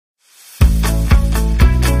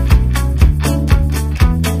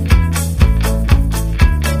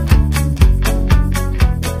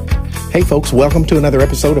Hey folks, welcome to another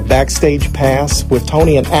episode of Backstage Pass with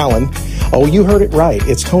Tony and Alan. Oh, you heard it right.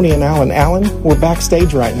 It's Tony and Alan. Alan, we're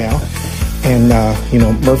backstage right now. And,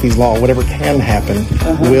 Murphy's Law, whatever can happen,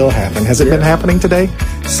 will happen. Has it been happening today?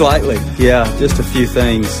 Slightly, yeah. Just a few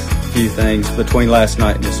things between last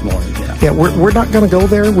night and this morning, Yeah, we're not going to go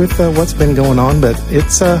there with what's been going on, but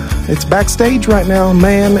it's backstage right now,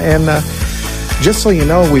 man. And just so you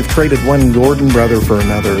know, we've traded one Gordon brother for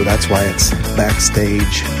another. That's why it's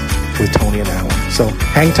Backstage with Tony and Alan. So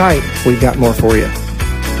hang tight. We've got more for you.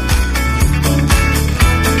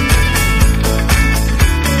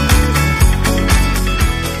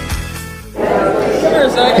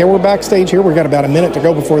 Yeah, we're backstage here. We've got about a minute to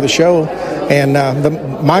go before the show. And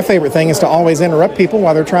my favorite thing is to always interrupt people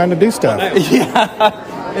while they're trying to do stuff.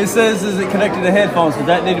 Yeah. It says, is it connected to headphones? Does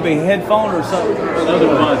that need to be a headphone or something? Other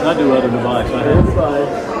device. I do other device.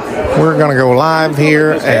 We're going to go live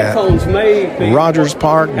here at Rogers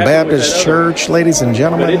Park Baptist Church, ladies and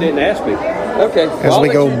gentlemen. But it didn't ask me. Okay. As we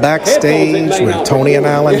go backstage with Tony and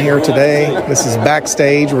Alan here today. This is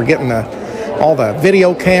Backstage. We're getting all the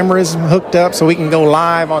video cameras hooked up so we can go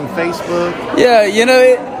live on Facebook.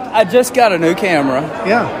 Yeah, I just got a new camera.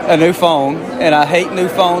 Yeah. A new phone. And I hate new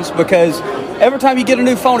phones because every time you get a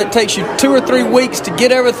new phone, it takes you 2 or 3 weeks to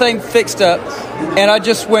get everything fixed up. And I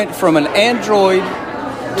just went from an Android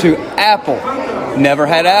to Apple. Never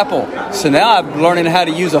had Apple. So now I'm learning how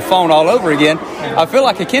to use a phone all over again. I feel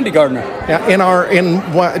like a kindergartner. Yeah, in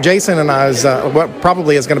what Jason and I's what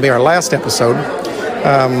probably is going to be our last episode,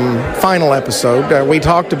 final episode, we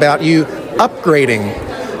talked about you upgrading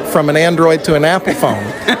from an Android to an Apple phone.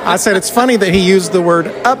 I said it's funny that he used the word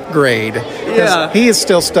upgrade. Yeah. He is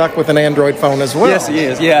still stuck with an Android phone as well. Yes, he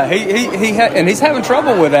is. Yeah, and he's having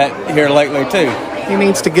trouble with that here lately too. He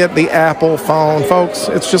needs to get the Apple phone, folks.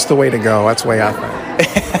 It's just the way to go. That's the way I think.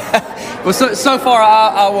 Well, so far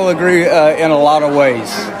I will agree in a lot of ways.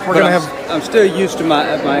 I'm still used to my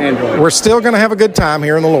Android. We're still going to have a good time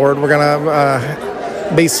here in the Lord. We're going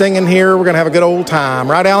to be singing here. We're going to have a good old time.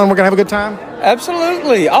 Right, Alan? We're going to have a good time?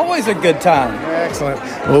 Absolutely. Always a good time. Excellent.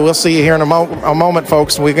 Well, we'll see you here in a moment,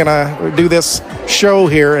 folks. We're going to do this show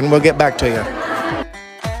here, and we'll get back to you.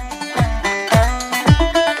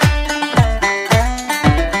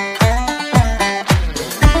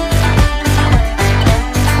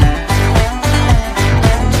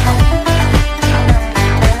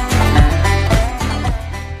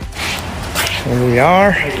 Here we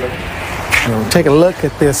are. We'll take a look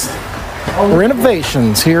at this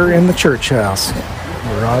renovations here in the church house,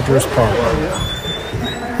 Rogers Park.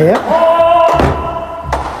 Yeah.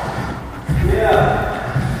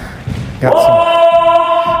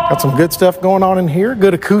 Got some good stuff going on in here.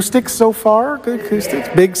 Good acoustics so far. Good acoustics.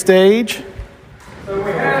 Big stage. So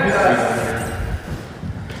we have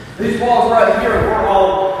these walls right here. We're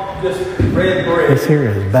all just red brick. This here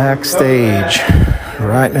is Backstage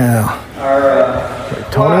right now.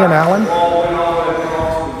 Tony and Alan.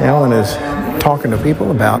 Alan is talking to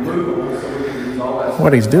people about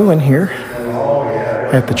what he's doing here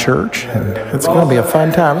at the church, and it's going to be a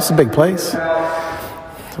fun time. It's a big place.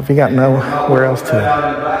 So if you got nowhere else to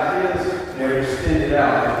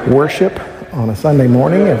worship on a Sunday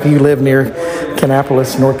morning, if you live near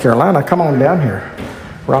Kannapolis, North Carolina, come on down here.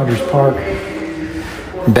 Rogers Park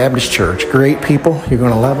Baptist Church. Great people. You're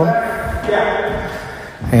going to love them.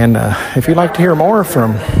 And if you'd like to hear more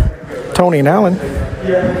from Tony and Alan,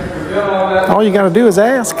 all you got to do is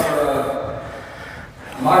ask.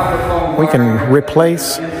 We can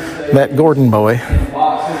replace that Gordon boy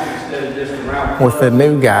with the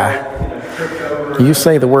new guy. You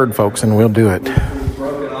say the word, folks, and we'll do it.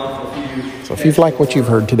 So if you've liked what you've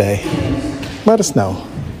heard today, let us know.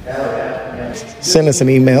 Send us an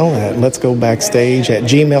email at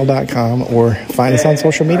letsgobackstage@gmail.com or find us on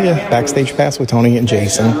social media, Backstage Pass with Tony and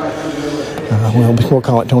Jason. We'll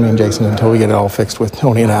call it Tony and Jason until we get it all fixed with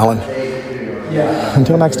Tony and Alan.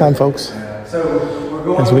 Until next time, folks,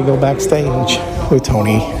 as we go backstage with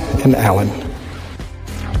Tony and Alan.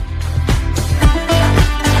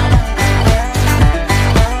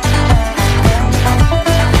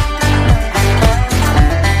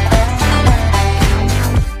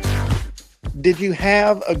 Did you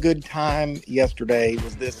have a good time yesterday?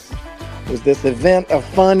 Was this event a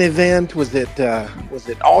fun event? Was it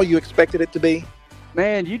all you expected it to be?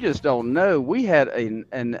 Man, you just don't know. We had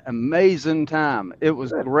an amazing time. It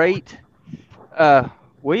was great.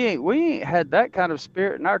 We ain't had that kind of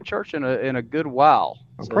spirit in our church in a good while.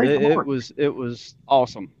 So Praise the Lord. it was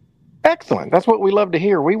awesome. Excellent. That's what we love to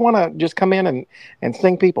hear. We want to just come in and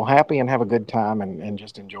sing people happy and have a good time and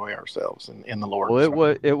just enjoy ourselves in the Lord.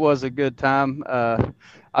 Well, So, it was a good time.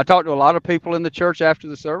 I talked to a lot of people in the church after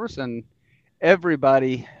the service, and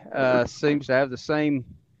everybody seems to have the same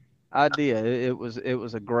idea. It was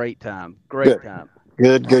a great time. Great good, time.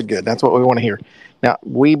 good, good, good. That's what we want to hear. Now,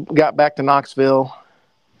 we got back to Knoxville.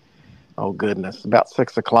 Oh, goodness, about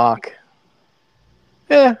 6 o'clock.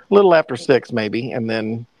 A little after 6 maybe. And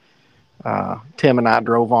then Tim and I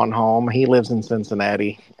drove on home. He lives in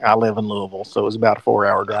Cincinnati. I live in Louisville. So it was about a 4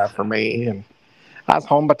 hour drive for me. And I was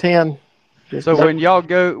home by 10. So when y'all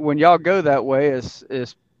go that way,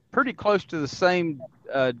 it's pretty close to the same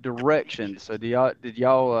direction. So did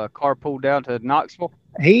y'all carpool down to Knoxville?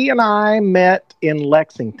 He and I met in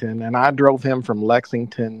Lexington, and I drove him from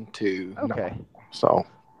Lexington to Okay. So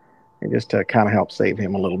just to kind of help save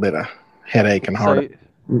him a little bit of headache and So heart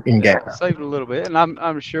and gas. saved a little bit, and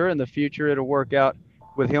I'm sure in the future it'll work out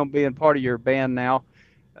with him being part of your band now.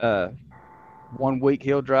 1 week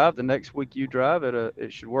he'll drive, the next week you drive.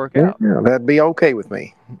 It should work out. Yeah, that'd be okay with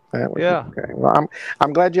me. That would be Yeah. okay. Well,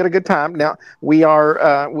 I'm glad you had a good time. Now we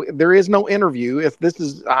are. There is no interview. If this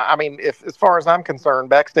is, I mean, if as far as I'm concerned,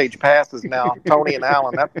 Backstage Pass is now Tony and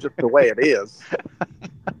Alan. That's just the way it is.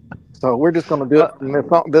 So we're just going to do it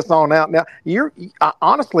from this on out. Now,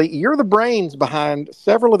 honestly, you're the brains behind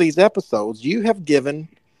several of these episodes. You have given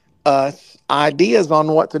us ideas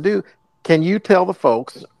on what to do. Can you tell the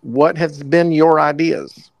folks what has been your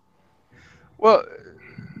ideas? Well,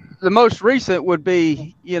 the most recent would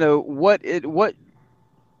be, what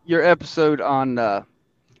your episode on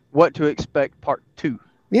what to expect part 2.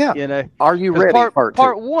 Yeah. Are you ready?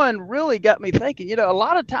 Part 1 really got me thinking. A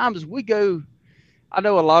lot of times we go. I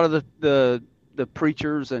know a lot of the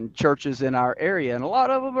preachers and churches in our area, and a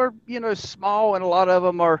lot of them are small, and a lot of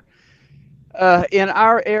them are. In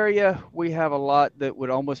our area, we have a lot that would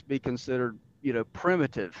almost be considered,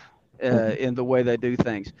 primitive in the way they do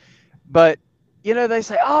things. But, they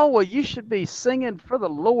say, oh, well, you should be singing for the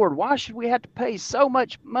Lord. Why should we have to pay so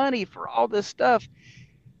much money for all this stuff?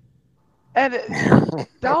 And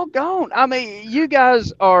doggone, I mean, you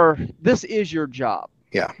guys this is your job.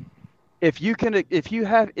 Yeah. If you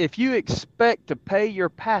expect to pay your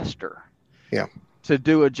pastor. Yeah. To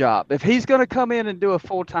do a job, if he's going to come in and do a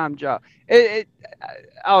full-time job. I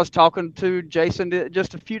was talking to Jason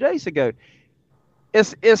just a few days ago.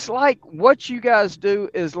 It's like what you guys do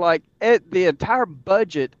is like the entire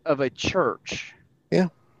budget of a church. Yeah.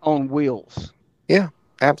 On wheels. Yeah,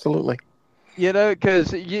 absolutely.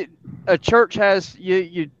 Because a church has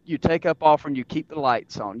you take up offering, you keep the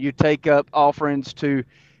lights on, you take up offerings to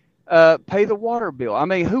pay the water bill. I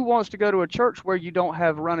mean, who wants to go to a church where you don't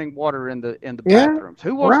have running water in the bathrooms?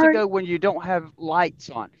 Who wants to go when you don't have lights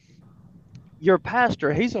on? Your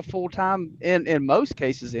pastor, he's a full-time, in most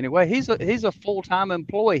cases anyway, he's a full-time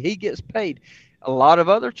employee. He gets paid. A lot of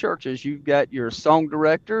other churches, you've got your song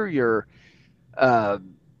director, your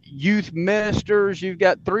youth ministers, you've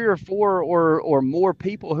got 3 or 4 or more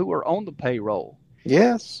people who are on the payroll.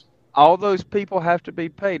 Yes. All those people have to be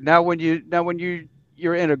paid. Now when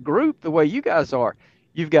you're in a group the way you guys are,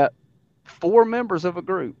 you've got 4 members of a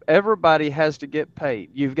group. Everybody has to get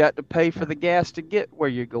paid. You've got to pay for the gas to get where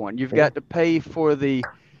you're going. You've got to pay for the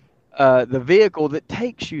vehicle that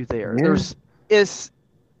takes you there. Yeah.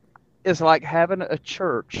 It's like having a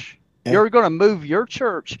church. Yeah. You're going to move your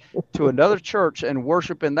church to another church and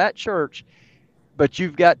worship in that church, but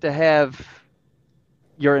you've got to have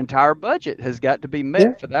your entire budget has got to be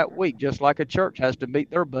met for that week, just like a church has to meet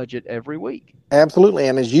their budget every week. Absolutely.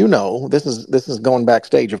 And as you know, this is going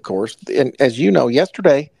backstage, of course. And as you know,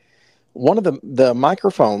 yesterday, one of the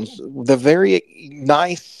microphones, the very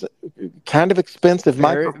nice, kind of expensive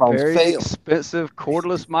microphones, very failed. Expensive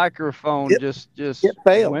cordless microphone just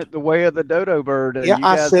failed. Went the way of the dodo bird, and you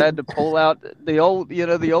guys had to pull out the old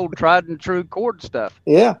tried and true cord stuff.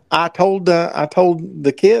 Yeah, I told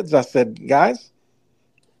the kids, I said, guys,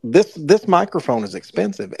 this microphone is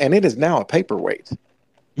expensive, and it is now a paperweight.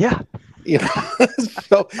 Yeah.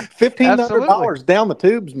 So $1,500 down the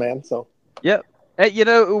tubes, man. So. Yep.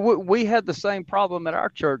 We had the same problem at our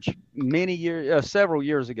church several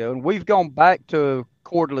years ago, and we've gone back to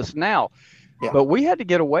cordless now. Yeah. But we had to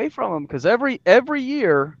get away from them because every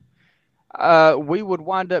year we would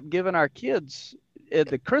wind up giving our kids at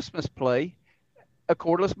the Christmas play a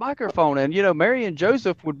cordless microphone. And, Mary and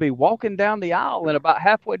Joseph would be walking down the aisle, and about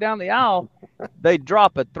halfway down the aisle, they'd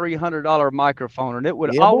drop a $300 microphone, and it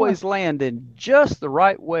would always land in just the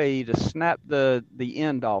right way to snap the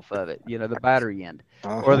end off of it, the battery end,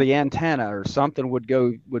 or the antenna or something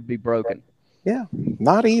would be broken. Yeah,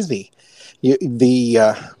 not easy.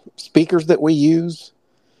 The speakers that we use,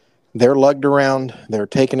 they're lugged around, they're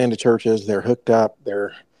taken into churches, they're hooked up,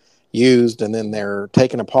 they're used, and then they're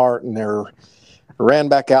taken apart and they're ran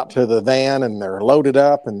back out to the van and they're loaded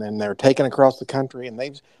up and then they're taken across the country and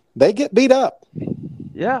they get beat up.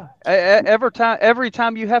 Yeah. Every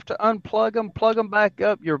time you have to unplug them, plug them back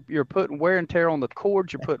up, you're putting wear and tear on the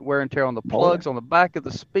cords, you're putting wear and tear on the plugs on the back of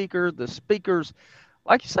the speaker. The speakers,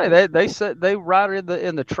 like you say, they ride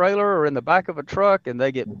in the trailer or in the back of a truck and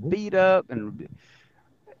they get beat up. And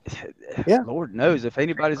Yeah. Lord knows if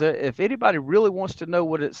anybody really wants to know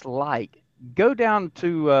what it's like, go down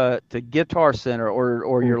to Guitar Center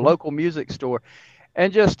or your local music store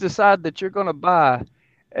and just decide that you're going to buy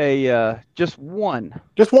just one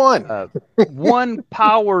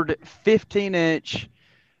powered 15-inch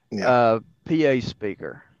PA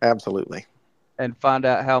speaker. Absolutely. And find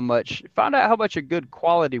out how much a good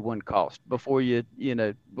quality one costs before you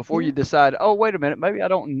decide, oh, wait a minute, maybe I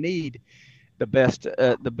don't need the best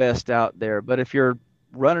out there. But if you're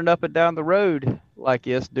running up and down the road like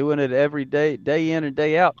this, doing it every day, day in and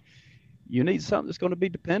day out, you need something that's going to be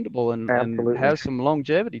dependable and have some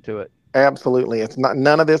longevity to it. Absolutely. It's not,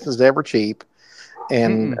 none of this is ever cheap.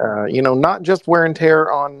 And, not just wear and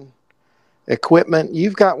tear on equipment,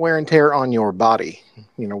 you've got wear and tear on your body.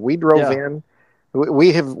 We drove in,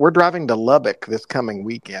 we're driving to Lubbock this coming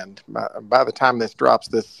weekend. By the time this drops,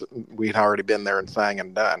 we'd already been there and sang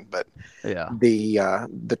and done. But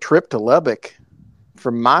the trip to Lubbock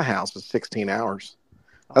from my house is 16 hours.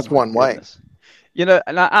 That's one way.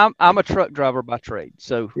 And I'm a truck driver by trade,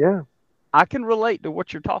 so yeah, I can relate to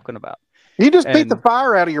what you're talking about. You just beat the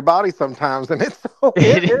fire out of your body sometimes, and it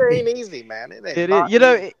ain't easy, man. It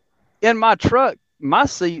is. In my truck, my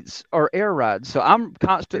seats are air rides, so I'm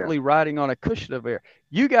constantly riding on a cushion of air.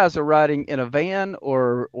 You guys are riding in a van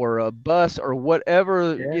or a bus or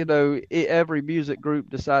whatever every music group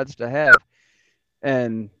decides to have,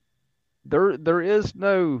 and there is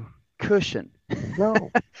no cushion,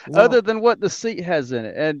 no. other than what the seat has in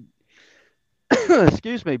it. And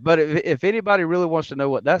excuse me, but if anybody really wants to know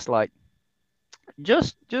what that's like,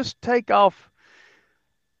 just take off.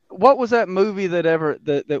 What was that movie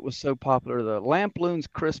that was so popular? The Lampoon's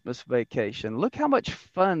Christmas Vacation. Look how much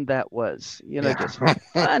fun that was. Just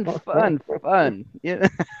fun. Yeah.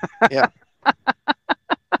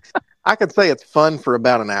 I could say it's fun for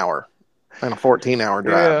about an hour and a 14-hour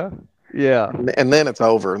drive. Yeah. And then it's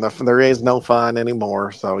over. There is no fun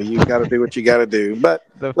anymore. So you got to do what you got to do. But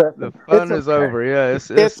the fun is over. Yeah,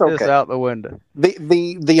 it's okay. It's out the window.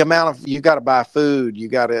 The amount of, you got to buy food. You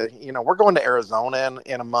got to, we're going to Arizona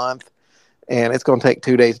in a month, and it's going to take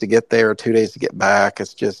 2 days to get there, 2 days to get back.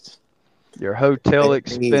 It's just your hotel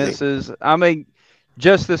expenses. Easy. I mean,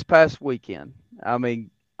 just this past weekend. I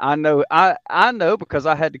mean, I know because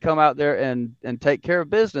I had to come out there and take care of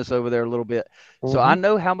business over there a little bit. So I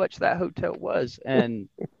know how much that hotel was, and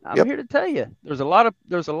I'm here to tell you, there's a lot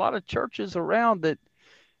of churches around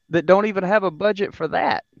that don't even have a budget for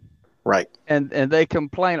that. Right. And they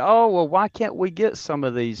complain, oh, well, why can't we get some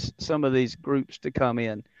of these groups to come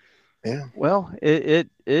in? Yeah. Well, it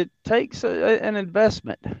takes an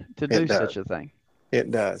investment to do such a thing. It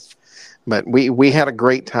does. But we had a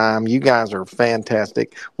great time. You guys are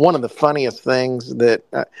fantastic. One of the funniest things that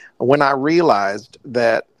when I realized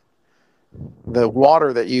that the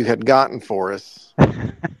water that you had gotten for us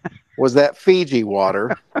was that Fiji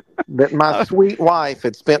water that my sweet wife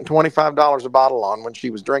had spent $25 a bottle on when she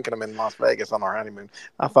was drinking them in Las Vegas on our honeymoon.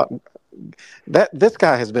 I thought that this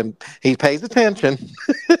guy he pays attention.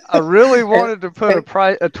 I really wanted to put a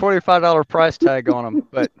 $25 price tag on them,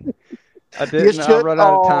 but I didn't. I run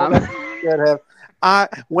out of time.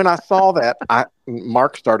 When I saw that,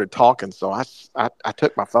 Mark started talking, so I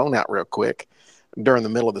took my phone out real quick during the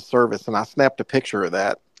middle of the service, and I snapped a picture of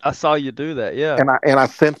that. I saw you do that, yeah. And I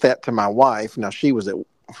sent that to my wife. Now she was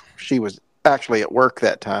actually at work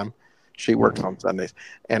that time. She works on Sundays,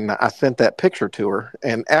 and I sent that picture to her.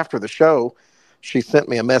 And after the show, she sent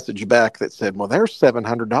me a message back that said, "Well, there's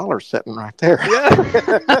 $700 sitting right there."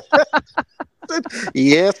 Yeah.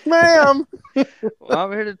 Yes, ma'am. Well,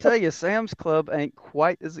 I'm here to tell you, Sam's Club ain't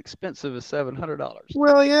quite as expensive as $700.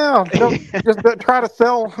 Well, yeah. Just try to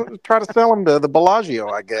sell them to the Bellagio,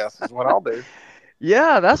 I guess, is what I'll do.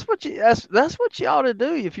 Yeah, that's what you ought to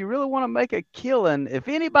do if you really want to make a killing. If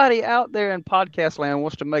anybody out there in podcast land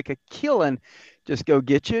wants to make a killing, just go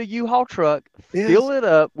get you a U-Haul truck, fill it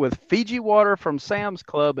up with Fiji water from Sam's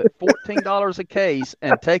Club at $14 a case,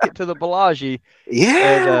 and take it to the Bellagio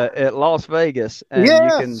at Las Vegas,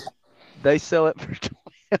 and they sell it for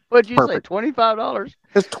what'd you say, $25?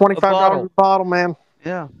 It's $25 a bottle, man.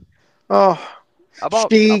 Yeah. Oh, I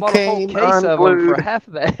she bought a whole came case of them for unglued. half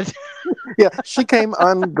of that. Yeah, she came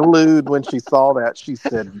unglued when she saw that. She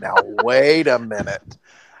said, "Now wait a minute."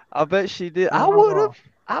 I bet she did. I would Oh, have.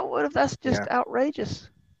 I would have. That's yeah. just outrageous.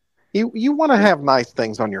 You want to have nice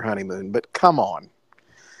things on your honeymoon, but come on,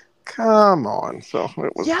 come on. So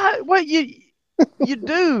it was. Yeah, well, you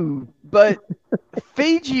do, but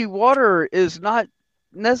Fiji water is not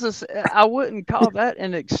necessary. I wouldn't call that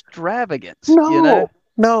an extravagance. No,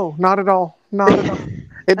 no, not at all. Not at all.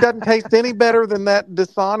 It doesn't taste any better than that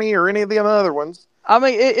Dasani or any of the other ones. I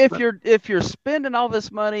mean, if you're spending all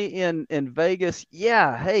this money in Vegas,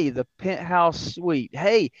 yeah, hey, the penthouse suite,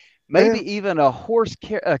 hey, Yeah, maybe even a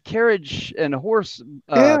carriage and horse,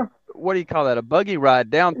 yeah, what do you call that? A buggy ride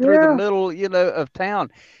down through the yeah. middle, of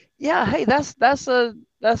town. Yeah, hey, that's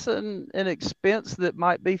an expense that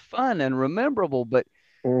might be fun and rememberable, but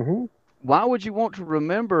Mm-hmm. why would you want to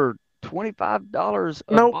remember $25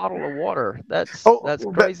 a Nope. bottle of water? Oh, That's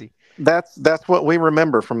crazy. that's what we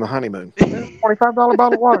remember from the honeymoon. Yeah, $25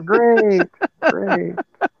 bottle of water. Great, great.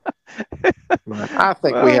 But I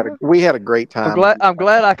think Well, we had a great time. I'm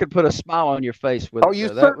glad I could put a smile on your face with Oh, it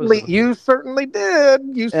though. That was you certainly did.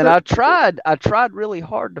 You and certainly I tried really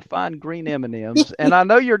hard to find green M&Ms, and I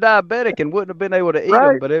know you're diabetic and wouldn't have been able to eat them,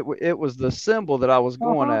 right. but it was the symbol that I was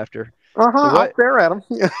going Uh-huh. after. So Uh-huh. I'll stare at them.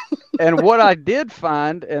 and what I did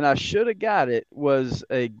find, and I should have got it, was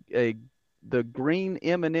the green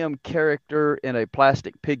M&M character in a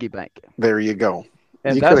plastic piggy bank. There you go.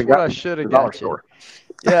 And You could that's have what I gotten should the have dollar got you. store.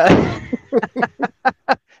 Yeah.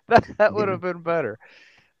 That would have been better,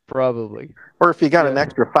 probably. Or if you got an Yeah.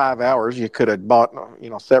 extra 5 hours, you could have bought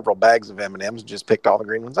several bags of M&Ms and just picked all the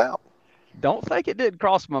green ones out. Don't think it didn't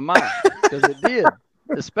cross my mind, because it did.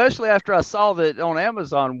 Especially after I saw that on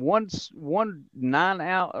Amazon, one 9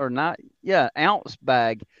 ounce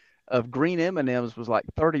bag of green M&Ms was like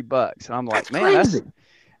 $30, and I'm like, That's man, crazy.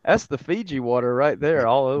 that's the Fiji water right there,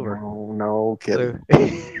 all over. No kidding.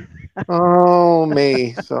 So, Oh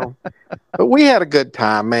me. So, but we had a good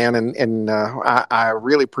time, man, and I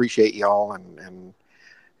really appreciate y'all and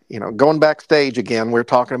going backstage again. We're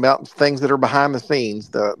talking about things that are behind the scenes.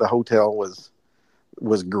 The hotel was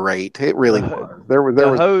great. It really was. There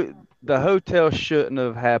was the hotel shouldn't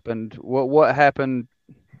have happened. What happened?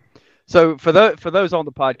 So for those on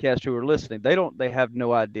the podcast who are listening, they have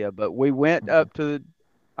no idea. But we went up to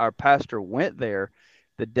our pastor went there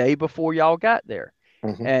the day before y'all got there,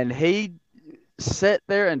 Mhm. and he sat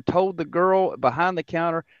there and told the girl behind the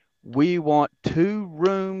counter, "We want 2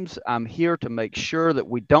 rooms. I'm here to make sure that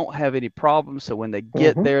we don't have any problems. So when they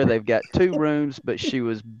get Mhm. there, they've got 2 rooms." But she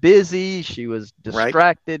was busy, she was Right.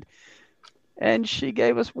 distracted, and she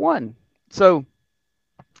gave us 1. So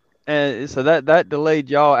that delayed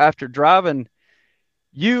y'all after driving.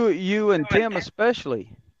 You and Tim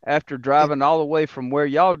especially, after driving all the way from where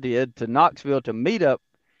y'all did to Knoxville to meet up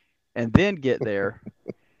and then get there.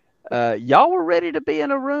 Y'all were ready to be in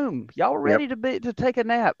a room. Y'all were ready to take a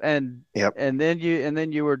nap, and Yep. then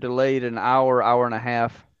you were delayed an hour and a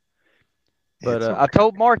half. But It's I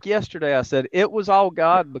told Mark yesterday, I said it was all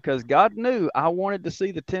God, because God knew I wanted to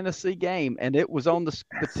see the Tennessee game, and it was on the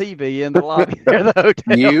TV in the lobby of the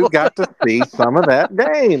hotel. You got to see some of that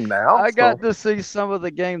game now. I got to see some of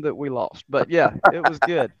the game that we lost, but yeah, it was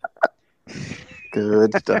good.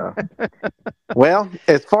 Good stuff. Well,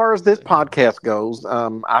 as far as this podcast goes,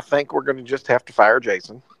 I think we're going to just have to fire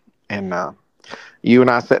Jason, and you and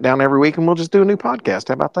I sit down every week, and we'll just do a new podcast.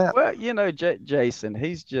 How about that? Well, Jason,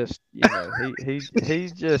 he's just,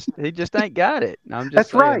 he just ain't got it. I'm just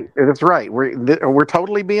That's saying. right. That's right. We're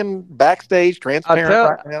totally being backstage transparent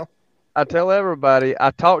right now. I tell everybody,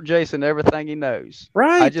 I taught Jason everything he knows.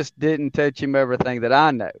 Right. I just didn't teach him everything that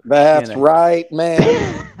I know. That's right,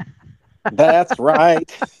 man. That's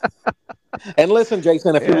right. And listen,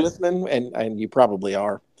 Jason, if you're listening, and you probably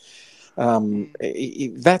are,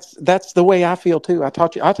 that's the way I feel too. I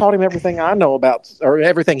taught him everything I know about, or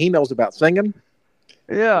everything he knows about singing.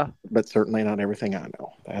 Yeah. But certainly not everything I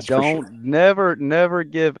know. That's for sure. Never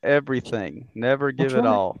give everything. Never give it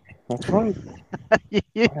all. That's right.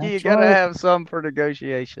 You gotta have some for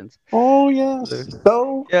negotiations. Oh yes.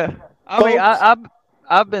 So yeah. I mean,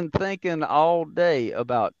 I've been thinking all day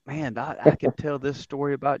about, man, I could tell this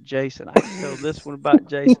story about Jason. I could tell this one about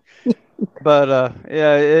Jason. But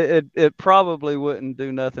yeah, it probably wouldn't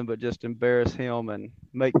do nothing but just embarrass him and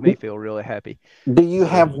make me feel really happy. Do you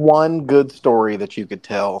have one good story that you could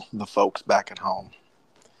tell the folks back at home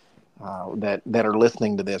that are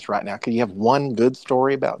listening to this right now? Could you have one good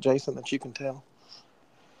story about Jason that you can tell?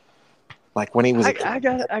 Like when he was I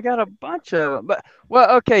got a bunch of them. But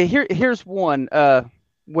well, okay, here's one.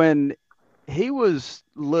 When he was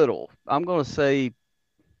little. I'm going to say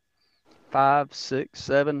 5, 6,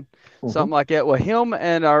 7, something like that. Well, him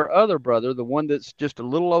and our other brother, the one that's just a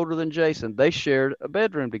little older than Jason, they shared a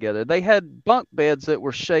bedroom together. They had bunk beds that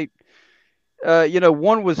were shaped.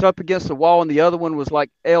 One was up against the wall and the other one was like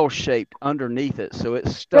L-shaped underneath it, so it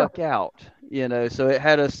stuck out. So it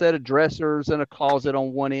had a set of dressers and a closet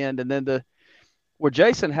on one end, and then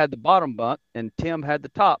Jason had the bottom bunk and Tim had the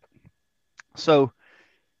top. So,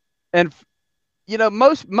 and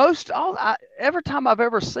every time I've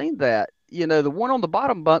ever seen that, the one on the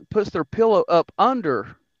bottom bunk puts their pillow up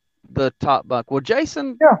under the top bunk. Well,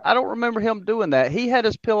 Jason, I don't remember him doing that. He had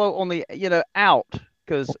his pillow on the, out,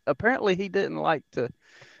 because apparently he didn't like to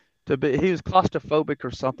be, he was claustrophobic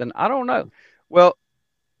or something. I don't know. Well,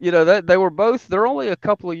 that they're only a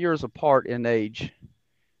couple of years apart in age.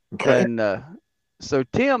 Okay. And so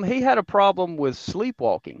Tim, he had a problem with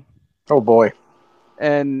sleepwalking. Oh boy.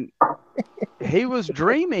 And he was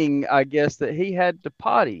dreaming, I guess, that he had to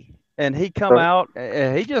potty, and he come out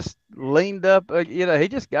and he just leaned up, he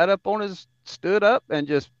just got up stood up and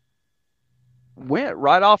just went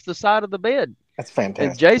right off the side of the bed. That's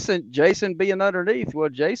fantastic. And Jason being underneath, well,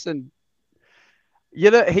 Jason,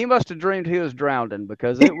 he must have dreamed he was drowning,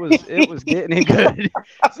 because it was getting him good.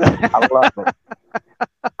 I love it.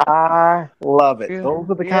 I love it. Those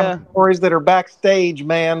are the kind of stories that are backstage,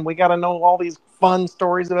 man. We got to know all these fun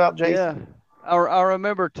stories about Jason. Yeah, I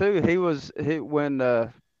remember too. He was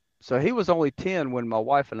only 10 when my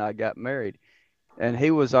wife and I got married, and he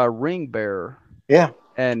was our ring bearer. Yeah,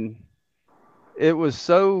 and it was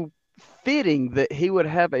so fitting that he would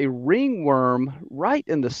have a ringworm right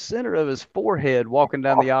in the center of his forehead walking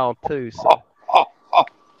down the aisle too. So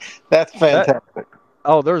that's fantastic.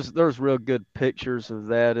 There's real good pictures of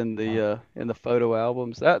that in the photo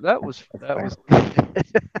albums. That was good.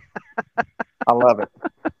 I love it.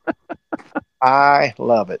 I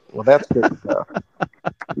love it. Well, that's good stuff.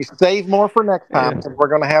 You save more for next time, because we're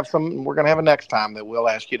gonna have a next time that we'll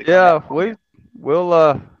ask you to come.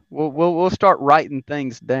 We'll start writing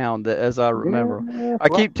things down as I remember. I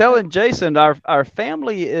keep telling Jason, our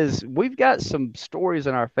family we've got some stories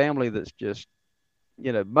in our family that's just,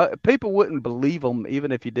 people wouldn't believe them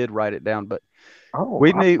even if you did write it down, but we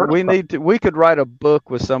could write a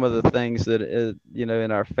book with some of the things that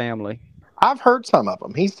in our family. I've heard some of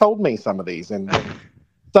them. He's told me some of these, and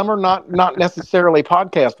some are not necessarily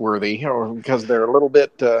podcast worthy, or because they're a little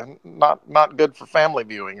bit not good for family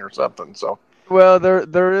viewing or something. So, well,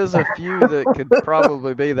 there is a few that could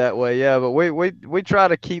probably be that way, but we try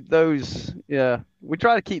to keep those, we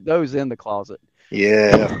try to keep those in the closet.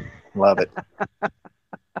 Yeah, love it.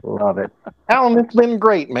 Love it. Alan, it's been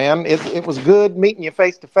great, man. It was good meeting you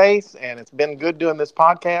face to face, and it's been good doing this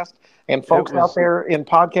podcast. And folks out there in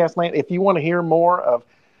podcast land, if you want to hear more of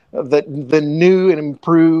the new and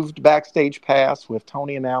improved Backstage Pass with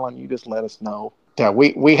Tony and Alan, you just let us know.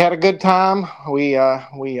 We had a good time. We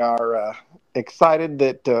are excited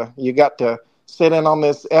that you got to sit in on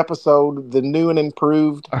this episode, the new and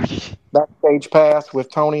improved Backstage Pass with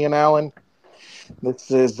Tony and Alan.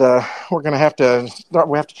 This is we're gonna have to start.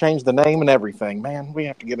 We have to change the name and everything, man. We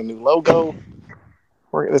have to get a new logo.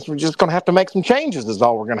 We're just gonna have to make some changes. Is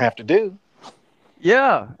all we're gonna have to do.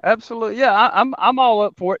 Yeah, absolutely. Yeah, I'm all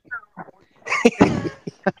up for it.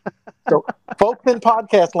 So, folks in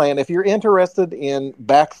podcast land, if you're interested in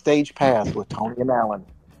Backstage Pass with Tony and Alan,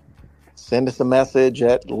 send us a message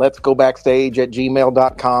at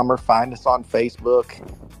letsgobackstage@gmail.com or find us on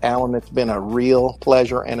Facebook. Alan, it's been a real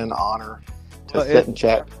pleasure and an honor to sit and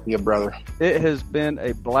chat with you, brother. It has been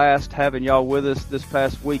a blast having y'all with us this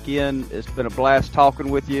past weekend. It's been a blast talking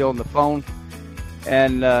with you on the phone,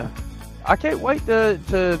 and I can't wait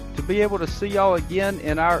to be able to see y'all again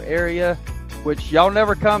in our area, which y'all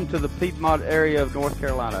never come to the Piedmont area of North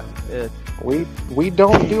Carolina. We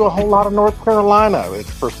don't do a whole lot of North Carolina. It's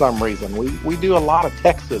for some reason we do a lot of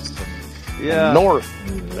Texas and North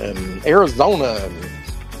and Arizona.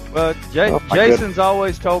 Well, Jason's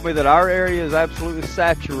always told me that our area is absolutely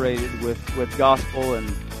saturated with gospel,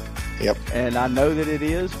 and and I know that it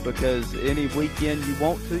is, because any weekend you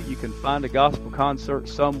want to, you can find a gospel concert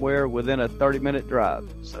somewhere within a 30-minute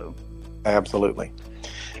drive. So, absolutely,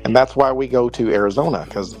 and that's why we go to Arizona,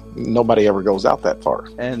 because nobody ever goes out that far.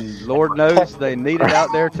 And Lord knows they need it out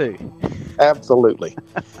there too. Absolutely,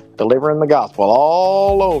 delivering the gospel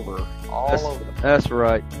all over. That's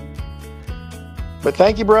right. But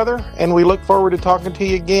thank you, brother, and we look forward to talking to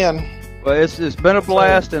you again. Well, it's been a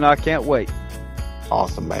blast, and I can't wait.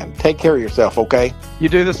 Awesome, man. Take care of yourself, okay? You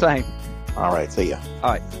do the same. All right, see ya.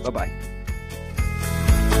 All right, bye-bye.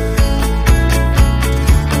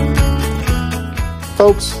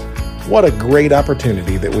 Folks, what a great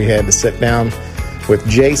opportunity that we had to sit down with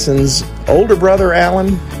Jason's older brother,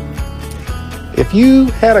 Alan. If you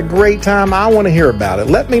had a great time, I want to hear about it.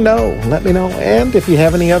 Let me know. And if you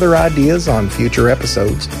have any other ideas on future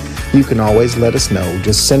episodes, you can always let us know.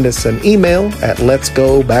 Just send us an email at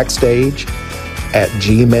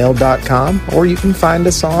letsgobackstage@gmail.com, or you can find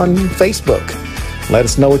us on Facebook. Let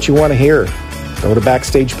us know what you want to hear. Go to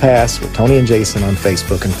Backstage Pass with Tony and Jason on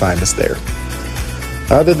Facebook and find us there.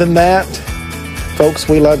 Other than that, folks,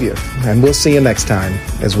 we love you, and we'll see you next time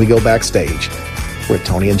as we go backstage with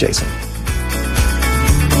Tony and Jason.